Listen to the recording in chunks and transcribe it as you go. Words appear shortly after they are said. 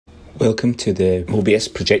Welcome to the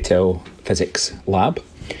Mobius Projectile Physics Lab.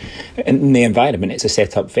 In the environment, it's a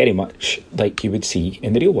setup very much like you would see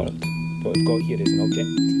in the real world. What we've got here is an object,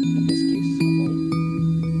 in this case a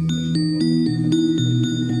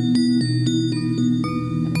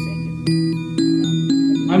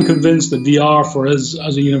ball. I'm convinced that VR for us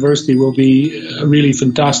as a university will be a really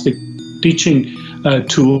fantastic teaching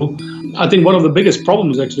tool. I think one of the biggest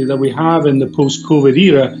problems actually that we have in the post-COVID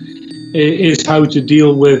era is how to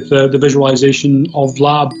deal with the visualization of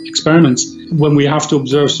lab experiments. When we have to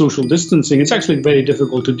observe social distancing, it's actually very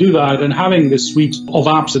difficult to do that. And having this suite of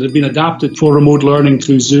apps that have been adapted for remote learning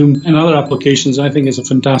through Zoom and other applications, I think is a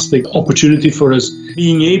fantastic opportunity for us.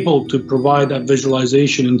 Being able to provide that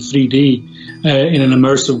visualization in 3D in an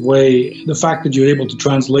immersive way, the fact that you're able to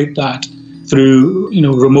translate that through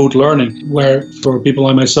remote learning, where for people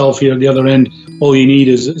like myself here at the other end, all you need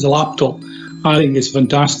is a laptop. I think it's a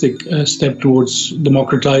fantastic step towards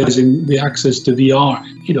democratizing the access to VR.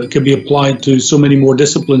 It can be applied to so many more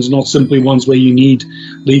disciplines, not simply ones where you need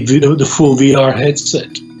the full VR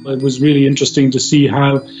headset. It was really interesting to see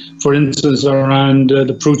how, for instance, around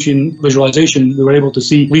the protein visualization, we were able to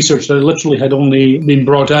see research that literally had only been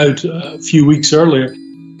brought out a few weeks earlier.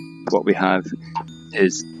 What we have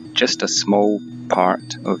is just a small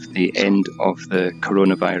part of the end of the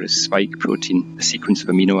coronavirus spike protein. The sequence of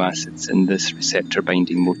amino acids in this receptor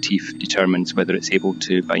binding motif determines whether it's able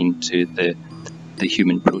to bind to the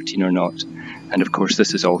human protein or not. And of course,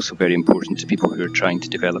 this is also very important to people who are trying to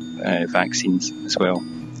develop vaccines as well.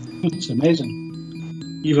 It's amazing.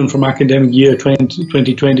 Even from academic year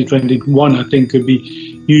 2020-21, I think could be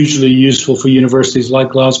hugely useful for universities like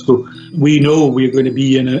Glasgow. We know we're going to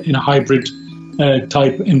be in a hybrid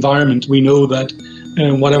type environment. We know that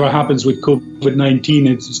whatever happens with COVID-19,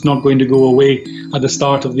 it's not going to go away at the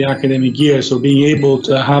start of the academic year. So being able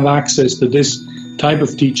to have access to this type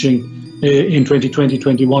of teaching in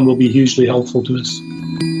 2020-21 will be hugely helpful to us.